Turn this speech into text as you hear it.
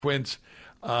Quince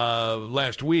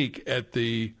last week at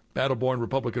the Battleborn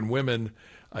Republican Women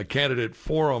Candidate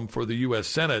Forum for the U.S.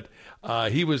 Senate.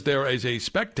 He was there as a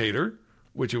spectator,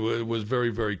 which was very,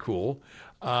 very cool.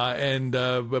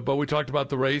 But we talked about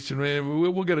the race, and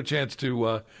we'll get a chance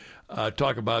to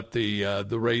talk about the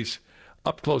race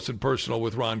up close and personal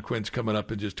with Ron Quince coming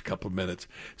up in just a couple of minutes.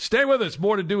 Stay with us.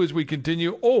 More to do as we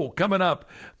continue. Oh, coming up,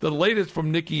 the latest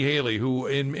from Nikki Haley, who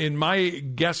in my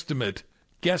guesstimate,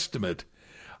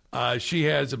 she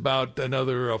has about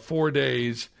another 4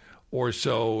 days or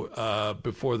so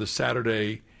before the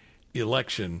Saturday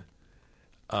election,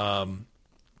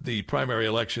 the primary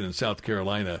election in South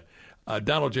Carolina.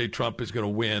 Donald J. Trump is going to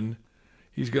win.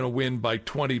 He's going to win by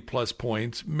 20-plus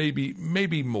points,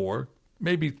 maybe more,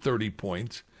 maybe 30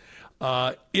 points.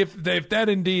 If that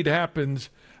indeed happens,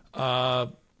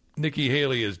 Nikki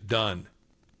Haley is done.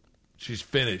 She's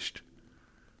finished.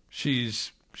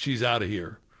 She's out of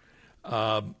here.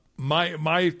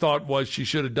 My thought was she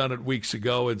should have done it weeks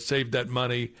ago and saved that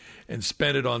money and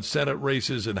spent it on Senate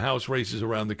races and House races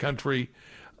around the country.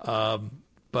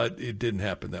 But it didn't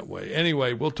happen that way.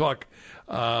 Anyway, we'll talk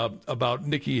about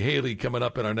Nikki Haley coming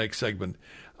up in our next segment.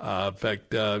 In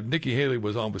fact, Nikki Haley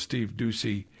was on with Steve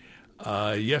Ducey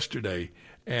yesterday,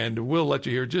 and we'll let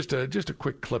you hear just a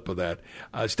quick clip of that.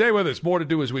 Stay with us. More to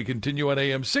do as we continue on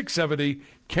AM 670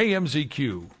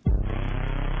 KMZQ.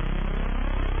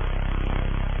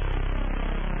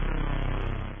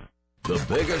 The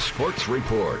biggest sports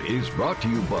report is brought to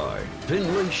you by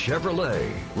Finley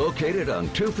Chevrolet, located on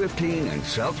 215 and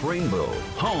South Rainbow,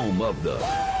 home of the...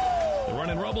 The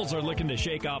Runnin' Rebels are looking to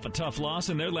shake off a tough loss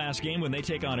in their last game when they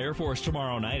take on Air Force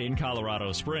tomorrow night in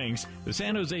Colorado Springs. The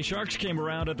San Jose Sharks came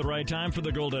around at the right time for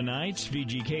the Golden Knights.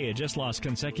 VGK had just lost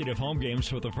consecutive home games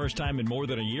for the first time in more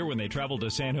than a year when they traveled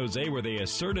to San Jose, where they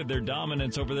asserted their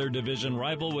dominance over their division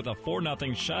rival with a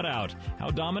 4-0 shutout.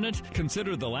 How dominant?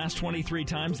 Consider the last 23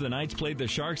 times the Knights played the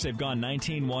Sharks, they've gone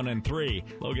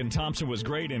 19-1-3. Logan Thompson was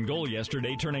great in goal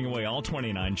yesterday, turning away all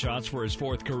 29 shots for his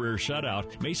 4th career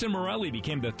shutout. Mason Morelli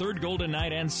became the 3rd Golden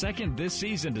Knight and 2nd this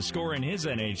season to score in his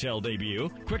NHL debut.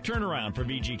 Quick turnaround for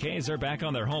VGK as they're back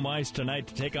on their home ice tonight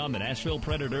to take on the Nashville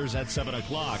Predators at 7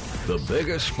 o'clock. The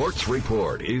biggest sports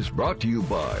report is brought to you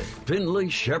by Finley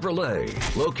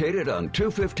Chevrolet, located on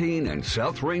 215 and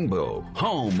South Rainbow,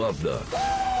 home of the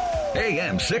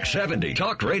AM 670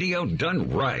 Talk Radio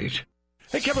done right.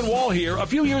 Hey, Kevin Wall here. A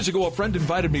few years ago, a friend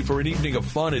invited me for an evening of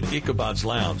fun at Ichabod's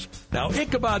Lounge. Now,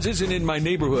 Ichabod's isn't in my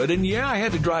neighborhood, and yeah, I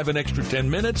had to drive an extra 10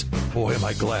 minutes. Boy, am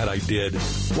I glad I did.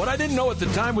 What I didn't know at the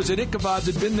time was that Ichabod's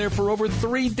had been there for over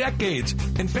 3 decades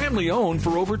and family-owned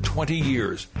for over 20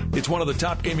 years. It's one of the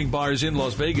top gaming bars in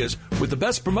Las Vegas with the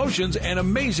best promotions and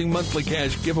amazing monthly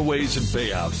cash giveaways and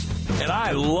payouts. And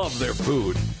I love their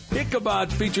food.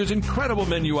 Ichabod features incredible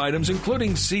menu items,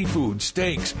 including seafood,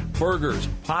 steaks, burgers,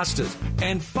 pastas,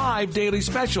 and 5 daily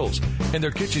specials. And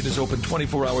their kitchen is open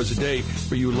 24 hours a day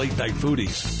for you late-night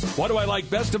foodies. What do I like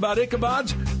best about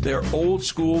Ichabod's? Their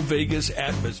old-school Vegas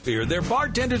atmosphere. Their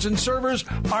bartenders and servers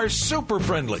are super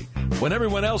friendly. When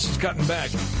everyone else is cutting back,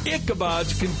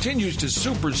 Ichabod's continues to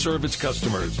super serve its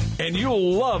customers. And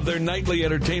you'll love their nightly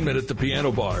entertainment at the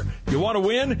piano bar. You want to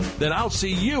win? Then I'll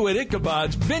see you at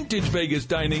Ichabod's Vintage Vegas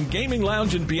Dining, Gaming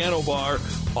Lounge, and Piano Bar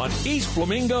on East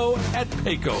Flamingo at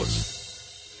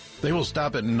Pecos. They will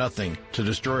stop at nothing to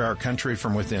destroy our country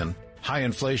from within. High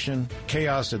inflation,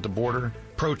 chaos at the border,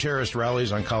 pro-terrorist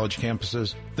rallies on college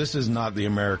campuses. This is not the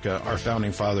America our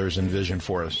founding fathers envisioned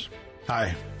for us.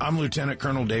 Hi, I'm Lieutenant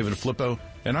Colonel David Flippo,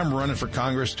 and I'm running for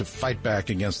Congress to fight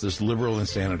back against this liberal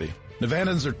insanity.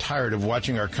 Nevadans are tired of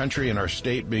watching our country and our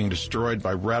state being destroyed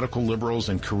by radical liberals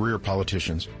and career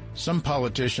politicians. Some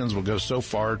politicians will go so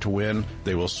far to win,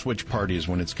 they will switch parties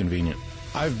when it's convenient.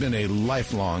 I've been a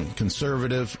lifelong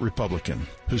conservative Republican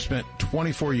who spent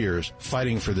 24 years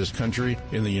fighting for this country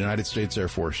in the United States Air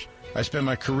Force. I spent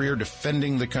my career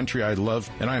defending the country I love,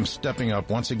 and I am stepping up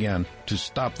once again to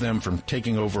stop them from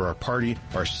taking over our party,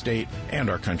 our state, and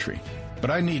our country.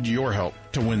 But I need your help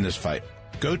to win this fight.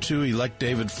 Go to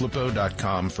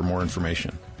electdavidflippo.com for more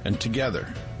information. And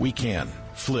together, we can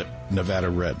flip Nevada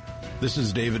red. This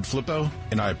is David Flippo,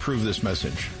 and I approve this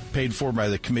message. Paid for by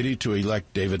the Committee to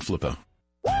Elect David Flippo.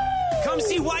 Come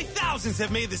see why thousands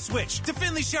have made the switch to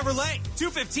Finley Chevrolet,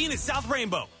 215 at South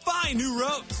Rainbow. Find new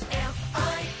roads.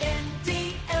 Findlay.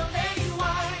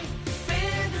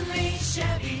 Finley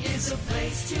Chevy is a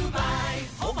place to buy.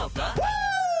 Home of the...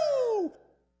 Woo!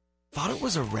 Thought it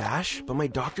was a rash, but my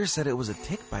doctor said it was a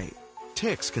tick bite.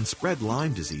 Ticks can spread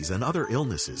Lyme disease and other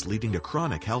illnesses, leading to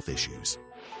chronic health issues.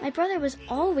 My brother was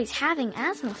always having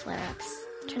asthma flare-ups.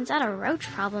 Turns out a roach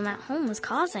problem at home was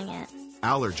causing it.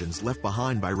 Allergens left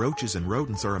behind by roaches and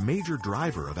rodents are a major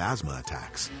driver of asthma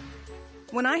attacks.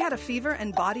 When I had a fever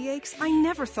and body aches, I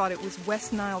never thought it was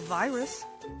West Nile virus.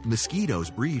 Mosquitoes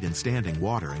breed in standing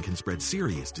water and can spread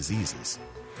serious diseases.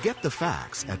 Get the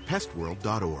facts at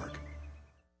pestworld.org.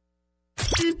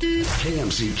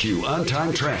 KMZQ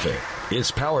On-Time Traffic is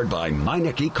powered by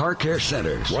Meineke Car Care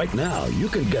Centers. Right now, you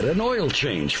can get an oil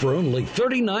change for only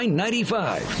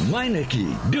 $39.95.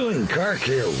 Meineke, doing car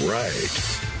care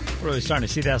right. Really starting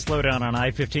to see that slowdown on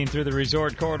I-15 through the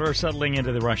resort corridor, settling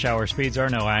into the rush hour speeds. There are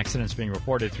no accidents being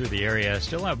reported through the area.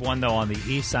 Still have one, though, on the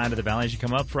east side of the valley as you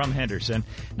come up from Henderson.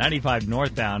 95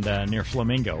 northbound near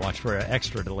Flamingo. Watch for an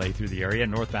extra delay through the area.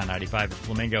 Northbound 95 at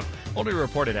Flamingo. Only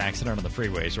reported accident on the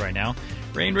freeways right now.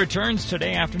 Rain returns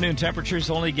today. Afternoon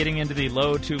temperatures only getting into the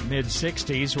low to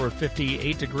mid-60s. We're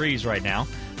 58 degrees right now.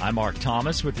 I'm Mark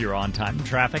Thomas with your on-time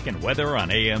traffic and weather on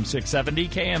AM 670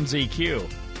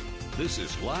 KMZQ. This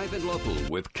is Live and Local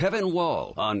with Kevin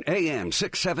Wall on AM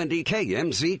 670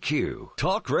 KMZQ.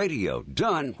 Talk radio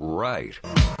done right.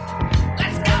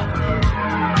 Let's go!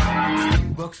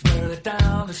 Walks further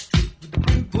down the street with the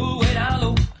big pool way down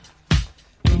low.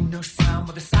 Ain't no sound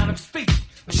but the sound of speed.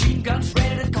 Machine guns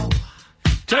ready to go.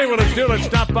 Tell you what let's do. Let's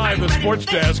stop by the sports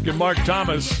desk. And Mark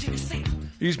Thomas,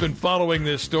 he's been following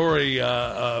this story.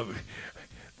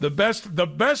 The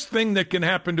best thing that can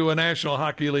happen to a National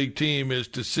Hockey League team is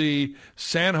to see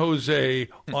San Jose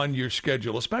on your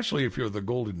schedule, especially if you're the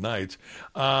Golden Knights.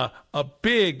 A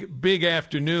big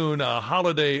afternoon, a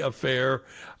holiday affair.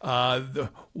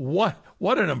 What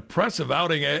an impressive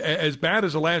outing! As bad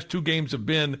as the last two games have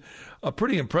been, a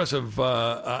pretty impressive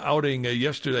outing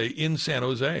yesterday in San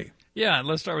Jose. Yeah,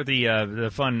 let's start with the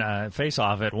fun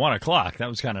face-off at 1 o'clock. That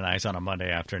was kind of nice on a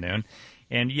Monday afternoon.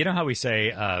 And you know how we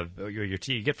say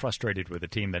you get frustrated with a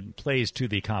team that plays to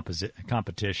the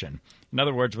competition. In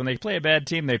other words, when they play a bad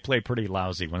team, they play pretty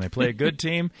lousy. When they play a good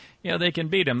team, they can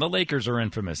beat them. The Lakers are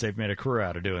infamous. They've made a career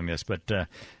out of doing this. But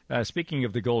speaking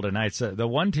of the Golden Knights, the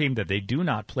one team that they do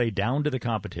not play down to the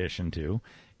competition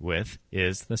with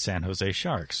is the San Jose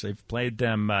Sharks. They've played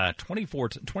them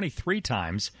 23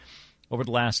 times over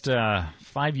the last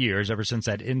 5 years, ever since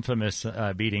that infamous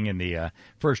beating in the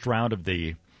first round of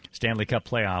the Stanley Cup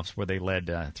playoffs where they led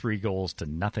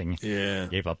 3-0. Yeah.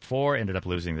 Gave up 4, ended up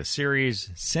losing the series.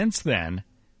 Since then,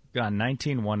 gone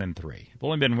 19-1-3. They've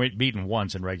only been beaten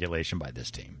once in regulation by this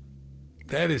team.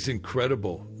 That is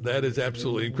incredible. That is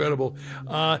absolutely incredible.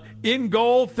 In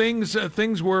goal, things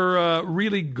were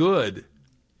really good.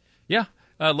 Yeah.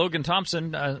 Logan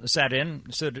Thompson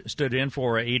stood in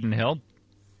for Aiden Hill,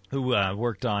 who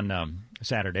worked on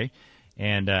Saturday.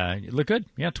 And it looked good.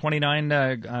 Yeah,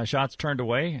 29 shots turned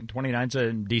away. 29's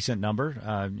a decent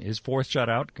number. His fourth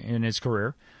shutout in his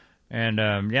career. And,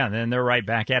 then they're right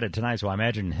back at it tonight. So I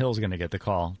imagine Hill's going to get the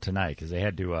call tonight because they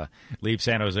had to leave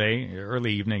San Jose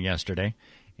early evening yesterday.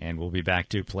 And we'll be back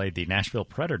to play the Nashville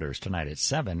Predators tonight at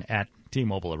 7 at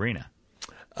T-Mobile Arena.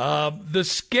 The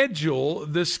schedule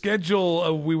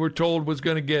we were told was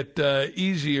going to get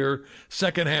easier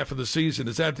second half of the season.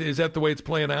 Is that the way it's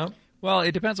playing out? Well,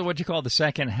 it depends on what you call the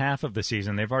second half of the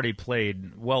season. They've already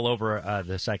played well over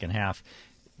the second half.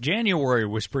 January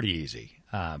was pretty easy.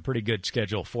 Pretty good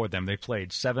schedule for them. They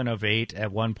played 7 of 8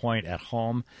 at one point at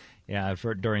home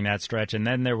during that stretch. And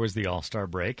then there was the All-Star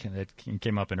break that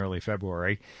came up in early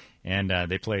February. And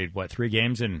they played, 3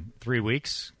 games in 3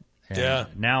 weeks?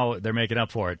 And now they're making up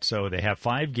for it. So they have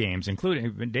 5 games,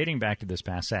 including dating back to this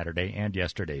past Saturday and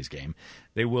yesterday's game.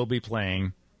 They will be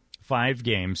playing 5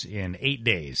 games in 8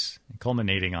 days,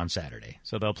 culminating on Saturday.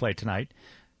 So they'll play tonight,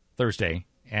 Thursday,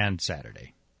 and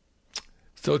Saturday.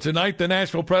 So tonight, the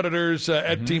Nashville Predators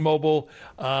at T-Mobile.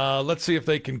 Let's see if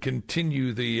they can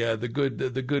continue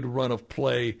the good run of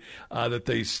play that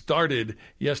they started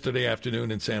yesterday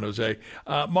afternoon in San Jose.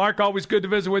 Mark, always good to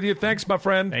visit with you. Thanks, my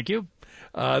friend. Thank you.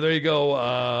 There you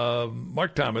go,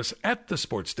 Mark Thomas at the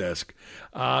Sports Desk.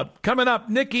 Coming up,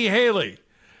 Nikki Haley.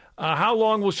 How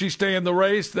long will she stay in the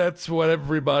race? That's what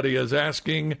everybody is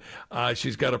asking.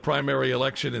 She's got a primary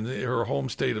election in her home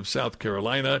state of South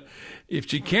Carolina. If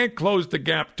she can't close the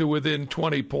gap to within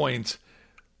 20 points,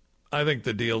 I think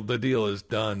the deal is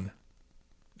done.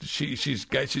 She's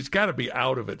got to be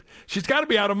out of it. She's got to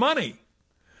be out of money.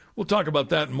 We'll talk about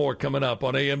that and more coming up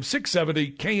on AM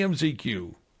 670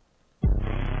 KMZQ.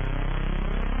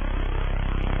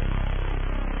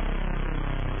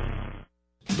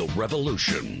 The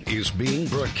revolution is being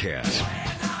broadcast.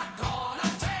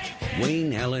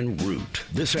 Wayne Allen Root,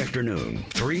 this afternoon,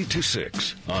 3 to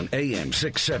 6 on AM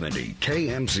 670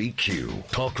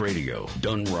 KMZQ. Talk radio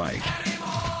done right.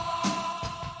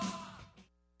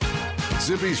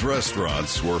 Zippy's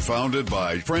restaurants were founded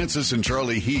by Francis and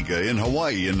Charlie Higa in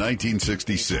Hawaii in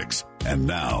 1966. And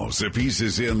now, Zippy's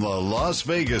is in the Las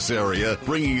Vegas area,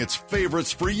 bringing its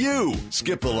favorites for you.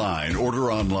 Skip the line,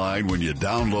 order online when you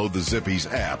download the Zippy's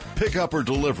app, pick up or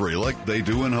delivery like they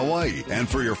do in Hawaii. And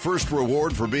for your first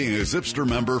reward for being a Zipster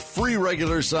member, free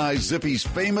regular size Zippy's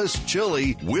famous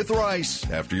chili with rice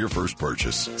after your first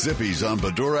purchase. Zippy's on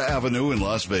Badura Avenue in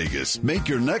Las Vegas. Make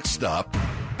your next stop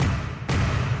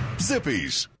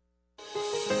Zippy's.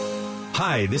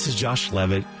 Hi, this is Josh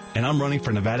Levitt, and I'm running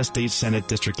for Nevada State Senate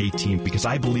District 18 because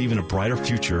I believe in a brighter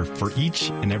future for each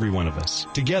and every one of us.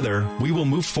 Together, we will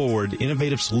move forward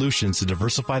innovative solutions to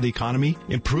diversify the economy,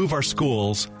 improve our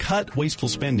schools, cut wasteful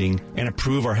spending, and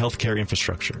improve our healthcare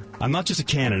infrastructure. I'm not just a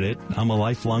candidate, I'm a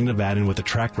lifelong Nevadan with a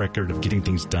track record of getting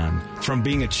things done. From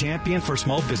being a champion for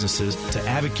small businesses to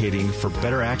advocating for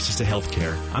better access to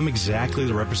healthcare, I'm exactly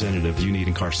the representative you need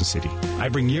in Carson City. I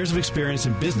bring years of experience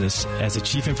in business as a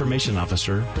chief information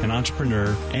officer, an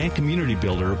entrepreneur, and community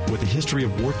builder with a history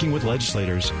of working with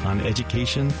legislators on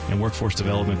education and workforce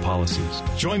development policies.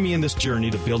 Join me in this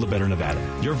journey to build a better Nevada.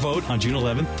 Your vote on June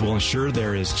 11th will ensure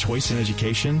there is choice in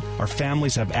education, our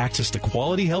families have access to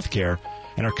quality health care,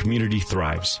 and our community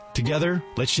thrives. Together,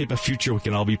 let's shape a future we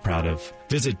can all be proud of.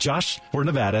 Visit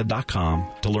joshfornevada.com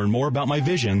to learn more about my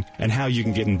vision and how you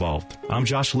can get involved. I'm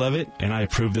Josh Levitt, and I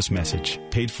approve this message.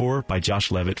 Paid for by Josh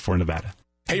Levitt for Nevada.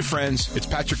 Hey friends, it's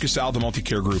Patrick Casal, the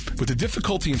Multicare Group. With the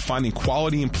difficulty in finding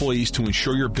quality employees to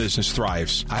ensure your business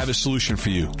thrives, I have a solution for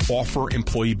you. Offer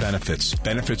employee benefits.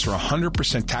 Benefits are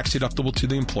 100% tax deductible to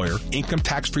the employer, income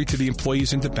tax free to the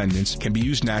employee's independence, can be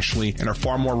used nationally, and are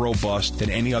far more robust than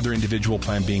any other individual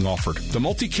plan being offered. The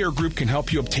Multicare Group can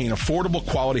help you obtain affordable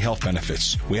quality health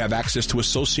benefits. We have access to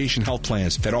association health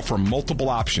plans that offer multiple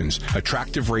options,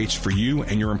 attractive rates for you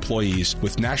and your employees,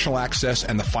 with national access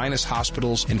and the finest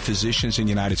hospitals and physicians in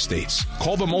the United States.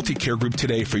 Call the Multicare Group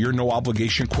today for your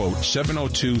no-obligation quote,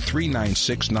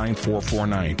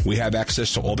 702-396-9449. We have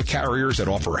access to all the carriers that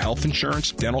offer health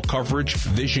insurance, dental coverage,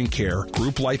 vision care,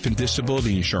 group life and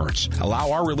disability insurance.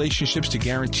 Allow our relationships to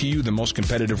guarantee you the most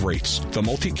competitive rates. The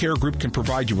Multicare Group can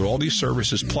provide you with all these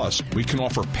services, plus we can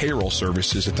offer payroll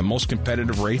services at the most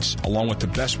competitive rates, along with the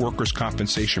best workers'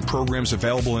 compensation programs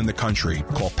available in the country.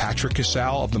 Call Patrick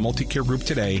Casal of the Multicare Group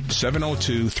today,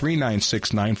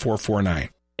 702-396-9449.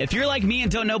 If you're like me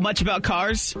and don't know much about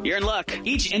cars, you're in luck.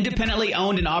 Each independently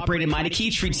owned and operated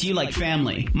Meineke treats you like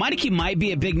family. Meineke might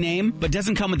be a big name, but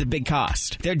doesn't come with a big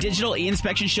cost. Their digital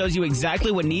e-inspection shows you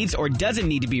exactly what needs or doesn't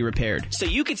need to be repaired, so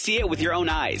you can see it with your own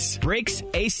eyes. Brakes,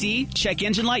 AC, check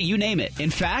engine light, you name it.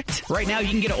 In fact, right now you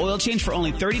can get an oil change for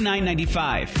only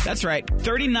 $39.95. That's right,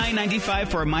 $39.95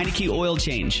 for a Meineke oil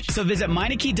change. So visit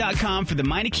Meineke.com for the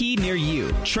Meineke near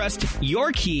you. Trust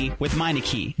your key with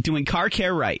Meineke, doing car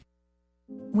care right.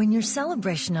 When your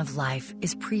celebration of life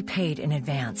is prepaid in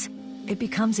advance, it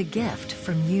becomes a gift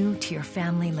from you to your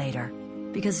family later,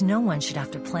 because no one should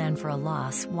have to plan for a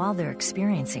loss while they're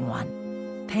experiencing one.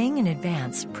 Paying in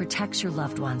advance protects your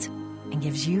loved ones and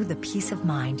gives you the peace of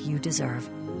mind you deserve.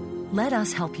 Let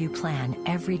us help you plan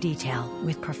every detail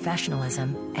with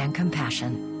professionalism and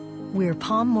compassion. We're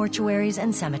Palm Mortuaries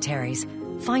and Cemeteries.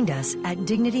 Find us at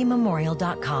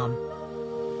DignityMemorial.com.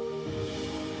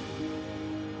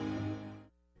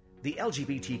 The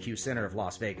LGBTQ Center of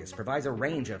Las Vegas provides a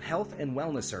range of health and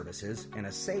wellness services in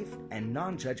a safe and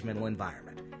non-judgmental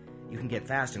environment. You can get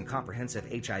fast and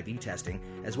comprehensive HIV testing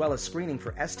as well as screening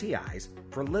for STIs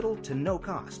for little to no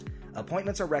cost.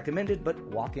 Appointments are recommended, but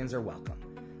walk-ins are welcome.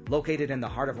 Located in the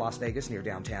heart of Las Vegas near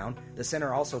downtown, the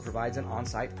center also provides an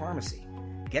on-site pharmacy.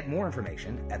 Get more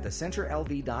information at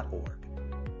thecenterlv.org.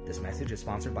 This message is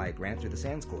sponsored by a grant through the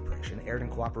Sands Corporation, aired in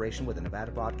cooperation with the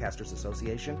Nevada Broadcasters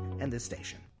Association and this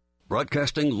station.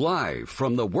 Broadcasting live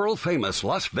from the world-famous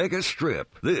Las Vegas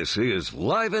Strip, this is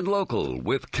Live and Local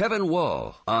with Kevin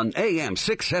Wall on AM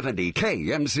 670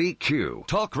 KMZQ.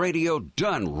 Talk radio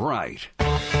done right.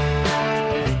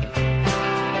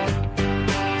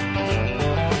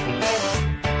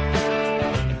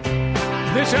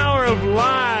 This hour of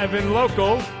Live and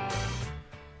Local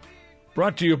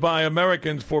brought to you by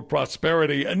Americans for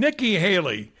Prosperity. Nikki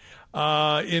Haley,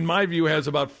 in my view, has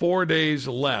about 4 days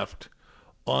left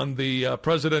on the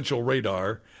presidential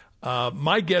radar.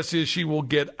 My guess is she will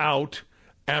get out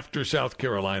after South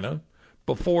Carolina,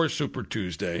 before Super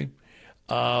Tuesday.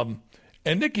 And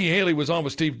Nikki Haley was on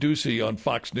with Steve Ducey on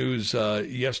Fox News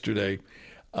yesterday,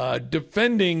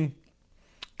 defending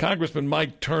Congressman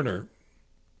Mike Turner.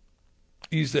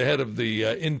 He's the head of the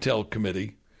Intel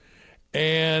Committee.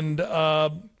 And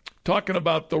talking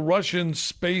about the Russian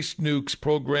space nukes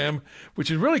program, which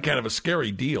is really kind of a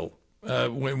scary deal.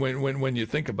 when you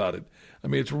think about it. I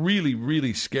mean, it's really,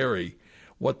 really scary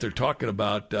what they're talking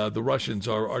about. The Russians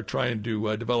are trying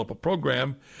to develop a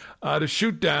program to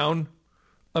shoot down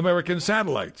American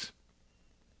satellites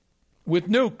with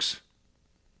nukes.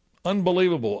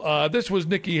 Unbelievable. This was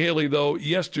Nikki Haley, though,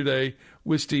 yesterday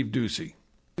with Steve Doocy.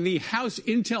 The House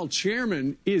Intel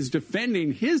chairman is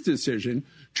defending his decision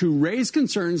to raise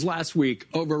concerns last week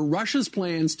over Russia's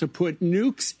plans to put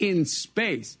nukes in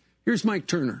space. Here's Mike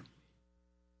Turner.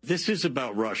 This is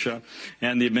about Russia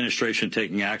and the administration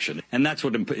taking action. And that's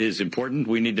what is important.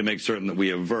 We need to make certain that we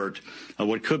avert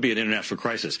what could be an international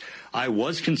crisis. I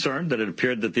was concerned that it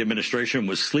appeared that the administration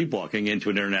was sleepwalking into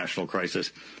an international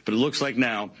crisis. But it looks like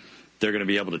now they're going to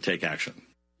be able to take action.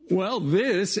 Well,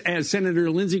 this, as Senator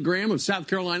Lindsey Graham of South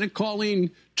Carolina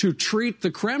calling to treat the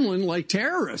Kremlin like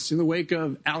terrorists in the wake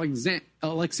of Alexei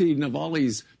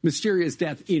Navalny's mysterious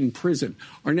death in prison.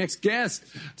 Our next guest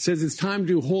says it's time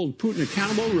to hold Putin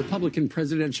accountable. Republican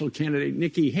presidential candidate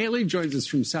Nikki Haley joins us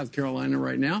from South Carolina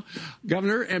right now.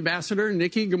 Governor, Ambassador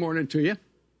Nikki, good morning to you.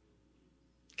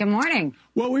 Good morning.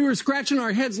 Well, we were scratching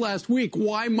our heads last week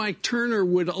why Mike Turner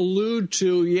would allude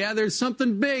to, yeah, there's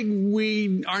something big.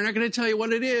 We are not going to tell you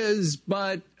what it is.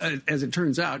 But as it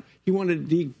turns out, he wanted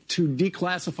to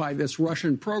declassify this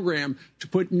Russian program to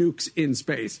put nukes in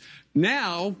space.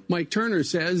 Now, Mike Turner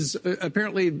says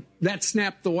apparently that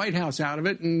snapped the White House out of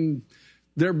it, and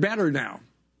they're better now.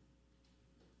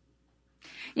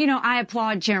 You know, I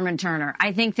applaud Chairman Turner.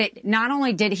 I think that not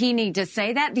only did he need to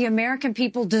say that, the American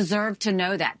people deserve to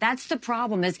know that. That's the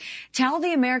problem, is tell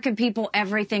the American people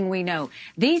everything we know.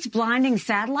 These blinding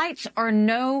satellites are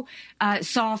no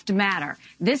soft matter.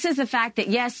 This is the fact that,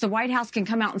 yes, the White House can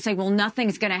come out and say, well,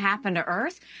 nothing's going to happen to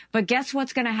Earth. But guess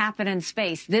what's going to happen in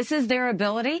space? This is their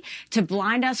ability to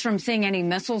blind us from seeing any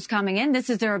missiles coming in. This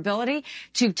is their ability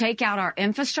to take out our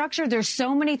infrastructure. There's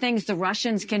so many things the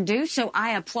Russians can do. So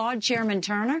I applaud Chairman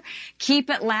Turner. Keep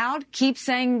it loud. Keep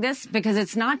saying this, because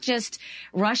it's not just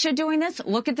Russia doing this.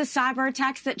 Look at the cyber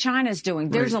attacks that China's doing.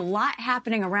 There's a lot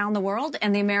happening around the world,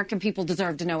 and the American people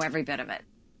deserve to know every bit of it.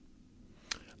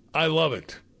 I love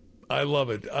it. I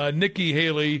love it. Nikki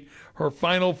Haley, her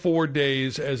final 4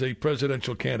 days as a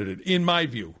presidential candidate, in my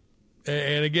view.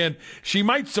 And again, she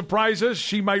might surprise us.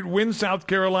 She might win South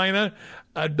Carolina.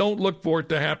 Don't look for it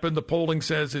to happen. The polling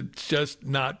says it's just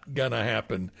not going to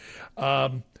happen.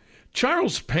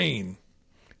 Charles Payne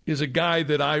is a guy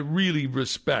that I really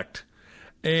respect.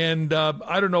 And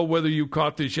I don't know whether you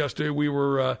caught this yesterday. We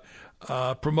were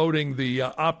promoting the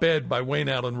op-ed by Wayne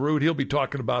Allen Root. He'll be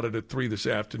talking about it at 3 this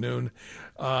afternoon.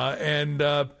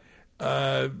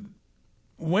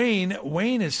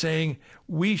 Wayne is saying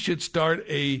we should start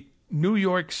a New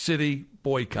York City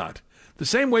boycott, the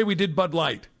same way we did Bud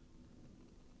Light.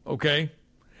 Okay?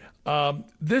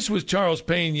 This was Charles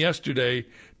Payne yesterday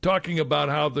talking about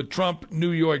how the Trump New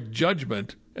York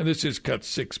judgment, and this is cut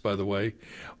 6, by the way,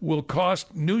 will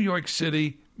cost New York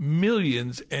City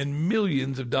millions and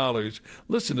millions of dollars.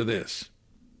 Listen to this.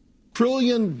 $1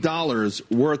 trillion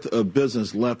worth of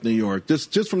business left New York,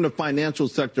 just from the financial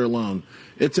sector alone.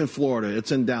 It's in Florida,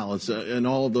 it's in Dallas, in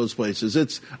all of those places.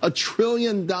 It's $1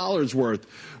 trillion worth.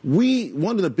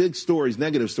 One of the big stories,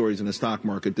 negative stories in the stock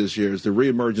market this year is the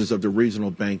reemergence of the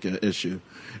regional bank issue,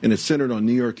 and it's centered on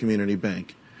New York Community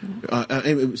Bank.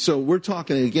 So we're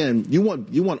talking again. You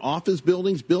want office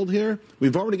buildings built here?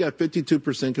 We've already got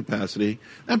 52% capacity.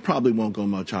 That probably won't go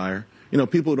much higher. You know,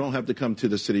 people who don't have to come to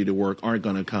the city to work aren't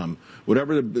going to come.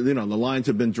 Whatever the lines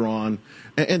have been drawn,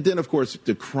 and then of course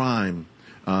the crime,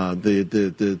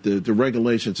 the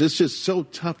regulations. It's just so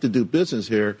tough to do business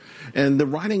here, and the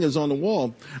writing is on the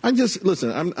wall. I'm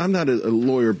not a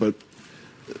lawyer, but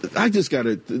I just got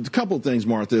a couple of things,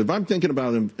 Martha. If I'm thinking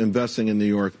about investing in New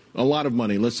York, a lot of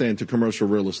money, let's say into commercial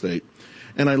real estate,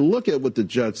 and I look at what the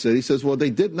judge said, he says, well, they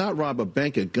did not rob a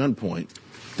bank at gunpoint.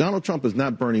 Donald Trump is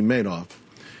not Bernie Madoff.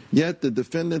 Yet the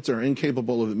defendants are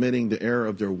incapable of admitting the error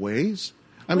of their ways.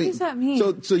 What does that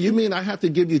mean? So you mean I have to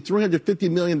give you $350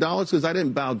 million because I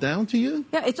didn't bow down to you?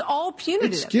 Yeah, it's all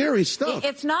punitive. It's scary stuff.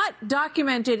 It's not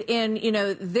documented in,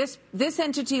 this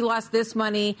entity lost this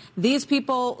money, these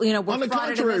people, were on the frauded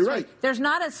contrary, in this right. way. There's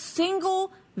not a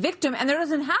single victim, and there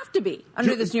doesn't have to be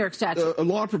under this New York statute. A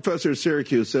law professor at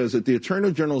Syracuse says that the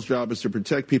Attorney General's job is to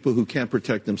protect people who can't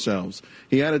protect themselves.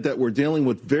 He added that we're dealing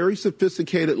with very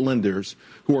sophisticated lenders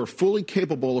who are fully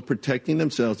capable of protecting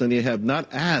themselves, and they have not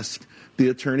asked the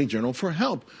Attorney General for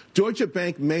help. Deutsche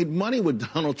Bank made money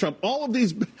with Donald Trump. All of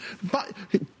these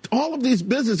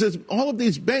businesses, all of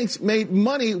these banks made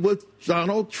money with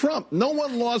Donald Trump. No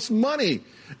one lost money.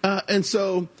 And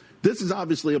so This is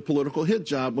obviously a political hit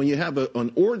job when you have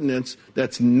an ordinance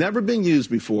that's never been used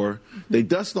before. They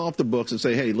dust off the books and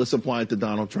say, hey, let's apply it to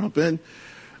Donald Trump. And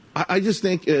I just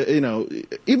think, even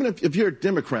if you're a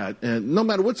Democrat, and no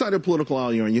matter what side of the political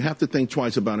aisle you're on, you have to think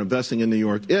twice about investing in New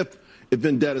York if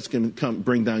vendettas can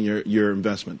bring down your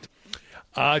investment.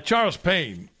 Charles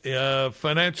Payne,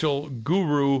 financial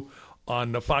guru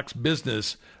on Fox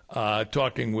Business,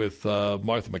 talking with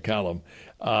Martha McCallum.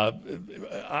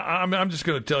 I'm just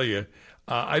going to tell you,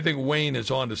 I think Wayne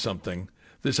is onto something.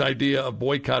 This idea of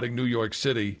boycotting New York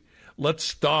City. Let's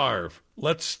starve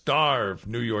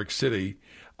New York City.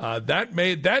 That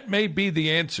may be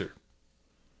the answer.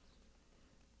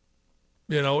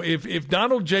 You know, if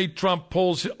Donald J. Trump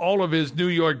pulls all of his New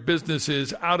York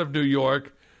businesses out of New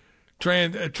York,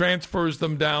 transfers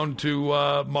them down to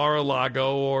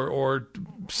Mar-a-Lago or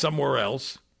somewhere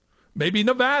else, maybe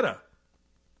Nevada.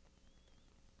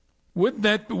 Wouldn't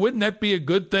that be a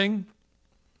good thing?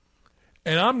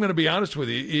 And I'm going to be honest with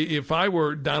you. If I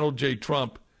were Donald J.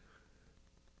 Trump,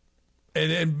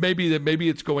 and maybe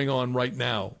it's going on right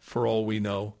now, for all we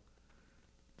know,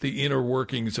 the inner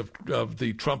workings of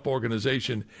the Trump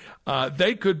organization,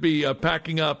 they could be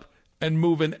packing up and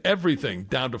moving everything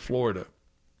down to Florida,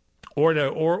 or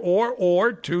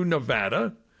to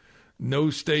Nevada. No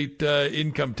state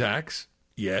income tax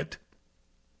yet.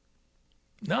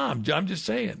 No, I'm just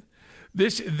saying.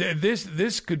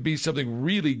 This could be something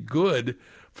really good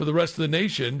for the rest of the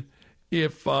nation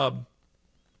if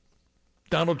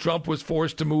Donald Trump was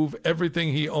forced to move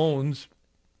everything he owns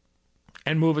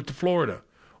and move it to Florida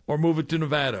or move it to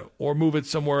Nevada or move it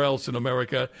somewhere else in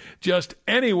America, just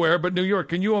anywhere but New York.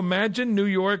 Can you imagine New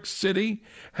York City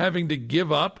having to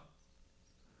give up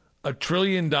 $1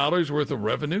 trillion worth of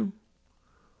revenue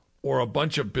or a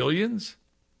bunch of billions?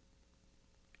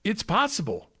 It's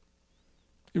possible.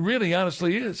 It really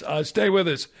honestly is. Stay with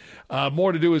us.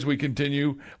 More to do as we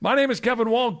continue. My name is Kevin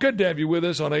Wall. Good to have you with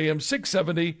us on AM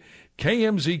 670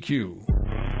 KMZQ.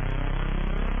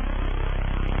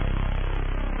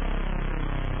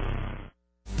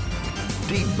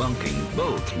 Debunking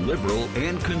both liberal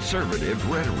and conservative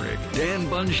rhetoric. Dan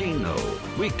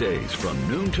Bongino. Weekdays from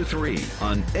noon to 3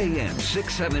 on AM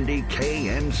 670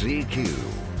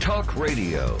 KMZQ. Talk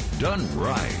radio done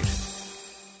right.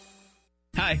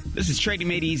 Hi, this is Trading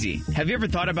Made Easy. Have you ever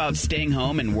thought about staying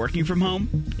home and working from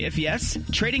home? If yes,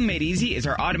 Trading Made Easy is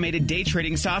our automated day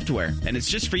trading software, and it's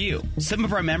just for you. Some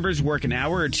of our members work an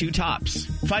hour or two tops.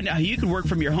 Find out how you can work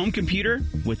from your home computer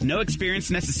with no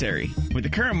experience necessary. With the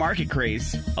current market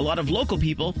craze, a lot of local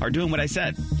people are doing what I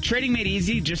said. Trading Made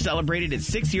Easy just celebrated its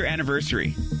 6-year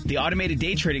anniversary. The automated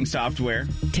day trading software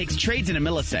takes trades in a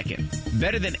millisecond,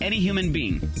 better than any human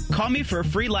being. Call me for a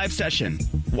free live session.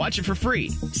 Watch it for free.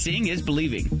 Seeing is believing.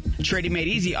 Trading Made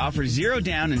Easy offers 0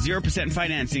 down and 0%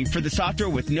 financing for the software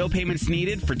with no payments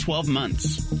needed for 12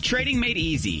 months. Trading Made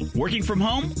Easy. Working from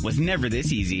home was never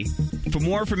this easy. For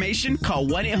more information, call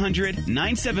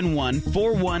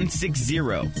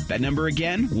 1-800-971-4160. That number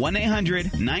again,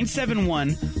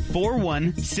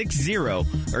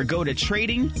 1-800-971-4160. Or go to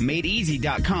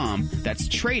tradingmadeeasy.com. That's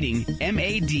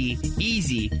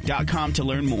tradingmadeeasy.com to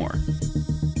learn more.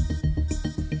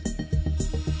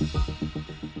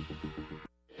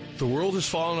 The world has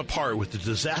fallen apart with the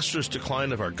disastrous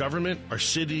decline of our government, our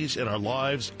cities, and our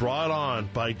lives brought on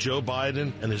by Joe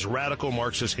Biden and his radical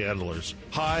Marxist handlers.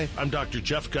 Hi, I'm Dr.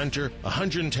 Jeff Gunter,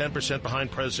 110%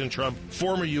 behind President Trump,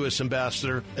 former U.S.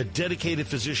 ambassador, a dedicated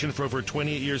physician for over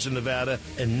 28 years in Nevada,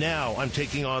 and now I'm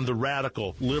taking on the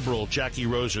radical, liberal Jackie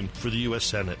Rosen for the U.S.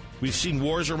 Senate. We've seen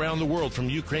wars around the world, from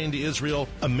Ukraine to Israel.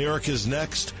 America's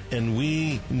next, and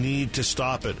we need to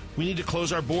stop it. We need to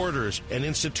close our borders and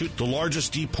institute the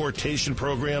largest deportation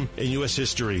program in U.S.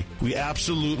 history. We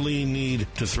absolutely need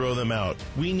to throw them out.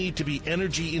 We need to be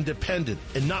energy independent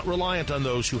and not reliant on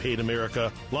those who hate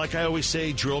America. Like I always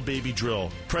say, drill, baby,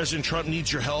 drill. President Trump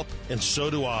needs your help, and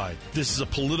so do I. This is a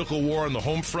political war on the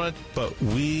home front, but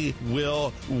we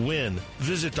will win.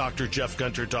 Visit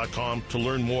drjeffgunter.com to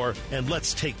learn more, and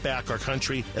let's take back our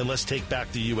country, and let's take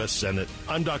back the U.S. Senate.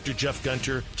 I'm Dr. Jeff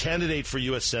Gunter, candidate for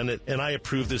U.S. Senate, and I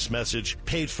approve this message,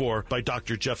 paid for by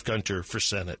Dr. Jeff Gunter for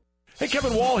Senate. Hey,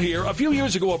 Kevin Wall here. A few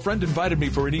years ago, a friend invited me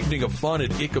for an evening of fun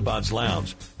at Ichabod's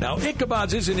Lounge. Now,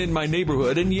 Ichabod's isn't in my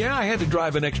neighborhood, and yeah, I had to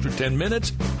drive an extra 10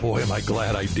 minutes. Boy, am I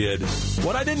glad I did.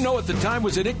 What I didn't know at the time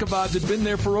was that Ichabod's had been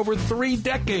there for over 3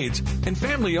 decades and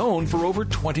family-owned for over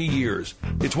 20 years.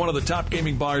 It's one of the top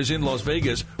gaming bars in Las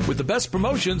Vegas with the best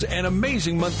promotions and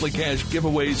amazing monthly cash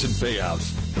giveaways and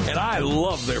payouts. And I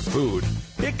love their food.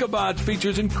 Ichabod's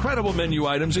features incredible menu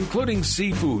items including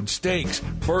seafood, steaks,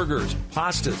 burgers,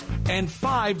 pastas, and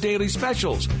 5 daily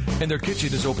specials. And their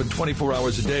kitchen is open 24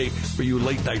 hours a day for you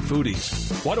late-night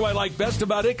foodies. What do I like best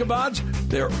about Ichabod's?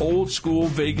 Their old-school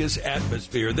Vegas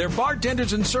atmosphere. Their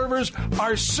bartenders and servers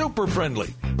are super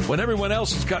friendly. When everyone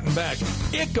else is cutting back,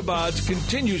 Ichabod's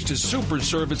continues to super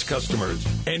serve its customers.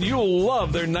 And you'll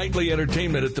love their nightly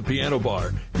entertainment at the piano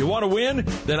bar. You want to win?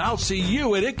 Then I'll see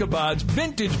you at Ichabod's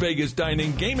Vintage Vegas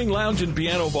Dining, Gaming Lounge, and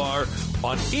Piano Bar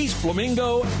on East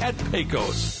Flamingo at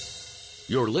Pecos.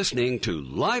 You're listening to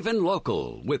Live and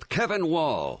Local with Kevin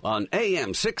Wall on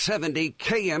AM 670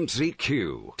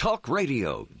 KMZQ. Talk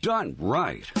radio done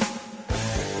right.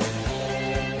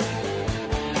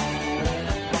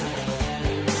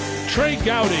 Trey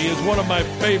Gowdy is one of my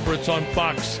favorites on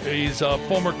Fox. He's a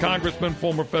former congressman,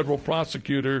 former federal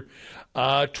prosecutor.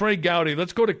 Trey Gowdy,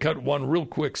 let's go to cut one real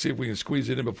quick, see if we can squeeze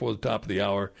it in before the top of the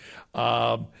hour,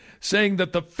 saying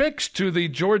that the fix to the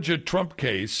Georgia Trump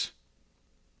case,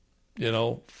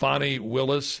 Fani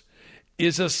Willis,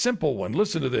 is a simple one.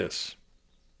 Listen to this.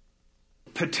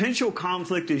 Potential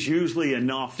conflict is usually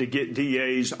enough to get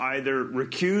DAs either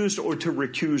recused or to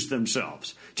recuse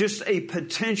themselves. Just a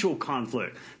potential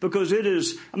conflict. Because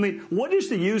what is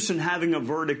the use in having a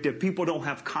verdict if people don't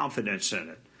have confidence in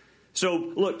it?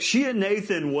 So, look, she and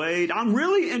Nathan Wade, I'm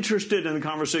really interested in the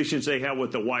conversations they have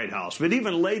with the White House. But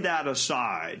even lay that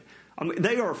aside,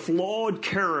 they are flawed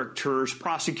characters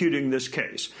prosecuting this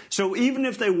case. So even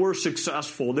if they were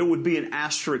successful, there would be an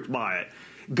asterisk by it.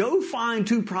 Go find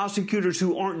 2 prosecutors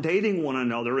who aren't dating one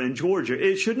another in Georgia.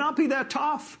 It should not be that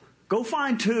tough. Go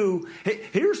find 2.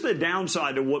 Here's the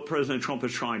downside of what President Trump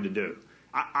is trying to do.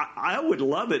 I would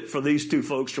love it for these 2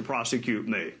 folks to prosecute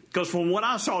me, because from what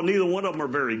I saw, neither one of them are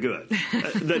very good.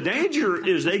 The danger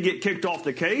is they get kicked off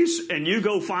the case and you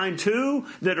go find 2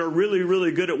 that are really,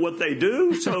 really good at what they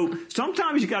do. So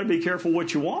sometimes you got to be careful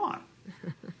what you want.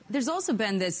 There's also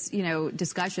been this,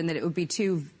 discussion that it would be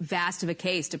too vast of a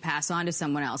case to pass on to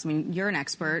someone else. I mean, you're an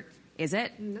expert. Is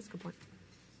it? That's a good point.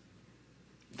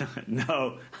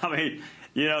 No.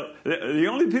 The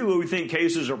only people who think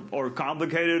cases are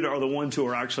complicated are the ones who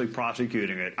are actually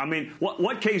prosecuting it.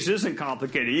 What case isn't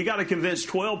complicated? You got to convince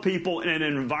 12 people in an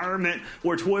environment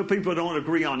where 12 people don't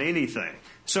agree on anything.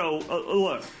 So,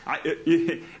 look,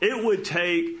 it would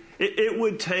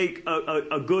take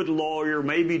a good lawyer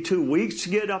maybe 2 weeks to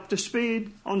get up to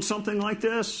speed on something like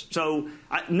this. So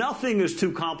nothing is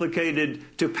too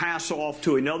complicated to pass off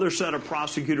to another set of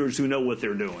prosecutors who know what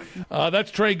they're doing.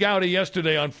 That's Trey Gowdy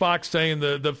yesterday on Fox saying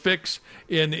the fix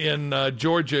in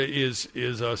Georgia is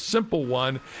a simple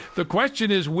one. The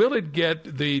question is, will it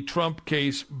get the Trump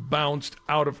case bounced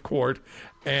out of court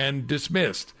and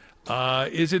dismissed?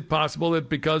 Is it possible that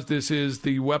because this is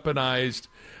the weaponized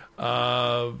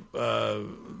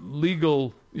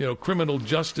legal, criminal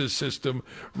justice system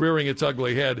rearing its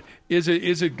ugly head, is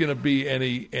it going to be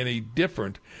any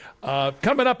different?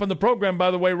 Coming up on the program, by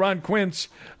the way, Ron Quince,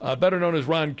 better known as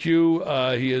Ron Q.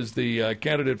 He is the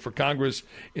candidate for Congress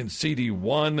in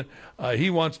CD1.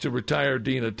 He wants to retire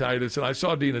Dina Titus, and I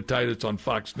saw Dina Titus on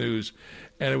Fox News,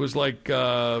 and it was like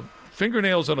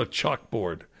fingernails on a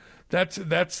chalkboard. That's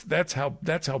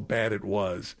how bad it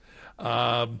was.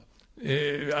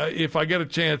 If I get a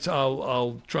chance,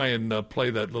 I'll try and play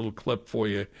that little clip for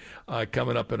you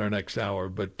coming up in our next hour.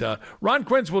 But Ron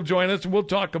Quince will join us, and we'll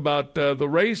talk about the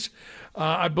race.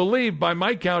 I believe, by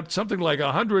my count, something like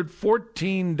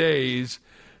 114 days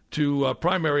to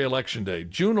primary election day,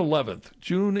 June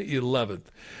 11th.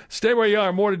 Stay where you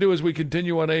are. More to do as we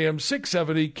continue on AM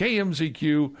 670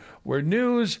 KMZQ, where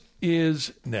news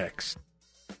is next.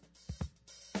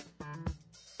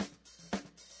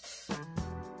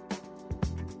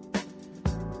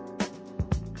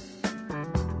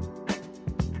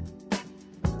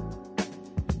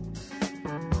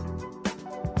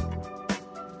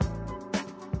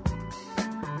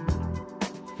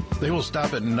 They will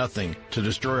stop at nothing to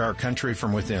destroy our country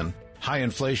from within. High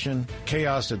inflation,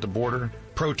 chaos at the border,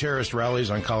 pro-terrorist rallies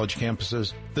on college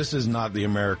campuses. This is not the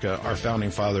America our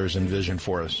founding fathers envisioned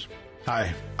for us.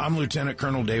 Hi, I'm Lieutenant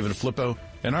Colonel David Flippo,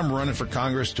 and I'm running for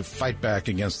Congress to fight back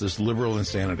against this liberal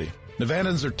insanity.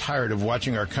 Nevadans are tired of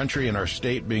watching our country and our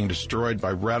state being destroyed by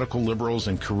radical liberals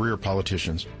and career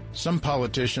politicians. Some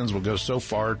politicians will go so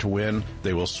far to win,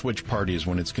 they will switch parties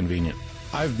when it's convenient.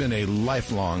 I've been a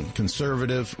lifelong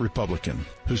conservative Republican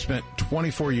who spent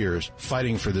 24 years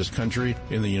fighting for this country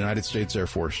in the United States Air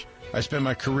Force. I spent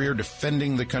my career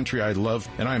defending the country I love,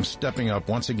 and I am stepping up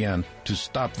once again to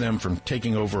stop them from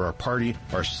taking over our party,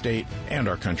 our state, and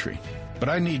our country. But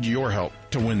I need your help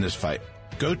to win this fight.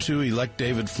 Go to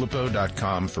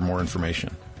electdavidflippo.com for more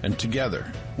information. And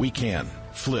together, we can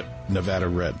flip Nevada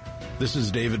red. This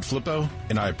is David Flippo,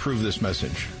 and I approve this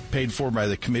message. Paid for by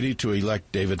the committee to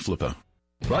elect David Flippo.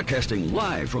 Broadcasting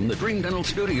live from the Dream Dental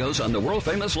Studios on the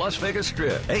world-famous Las Vegas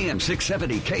Strip. AM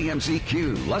 670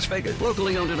 KMZQ, Las Vegas.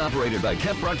 Locally owned and operated by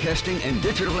Kemp Broadcasting and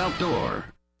Digital Outdoor.